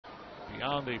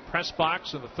beyond the press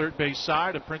box on the third base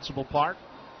side of Principal Park.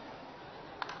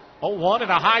 0-1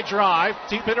 and a high drive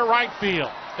deep into right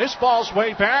field. This ball's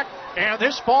way back, and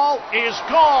this ball is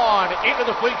gone into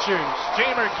the bleachers.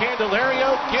 Jeimer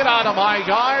Candelario, get out of my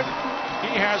yard.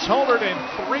 He has homered in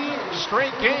 3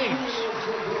 straight games.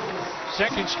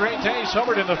 Second straight day he's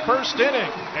homered in the first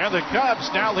inning, and the Cubs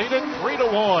now lead it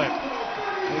 3-1.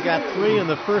 They got 3 in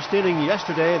the first inning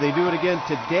yesterday. They do it again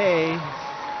today.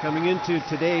 Coming into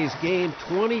today's game,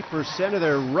 20% of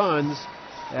their runs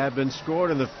have been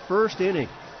scored in the first inning.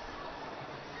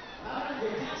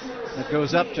 That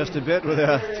goes up just a bit with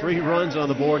 3 runs on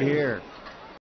the board here.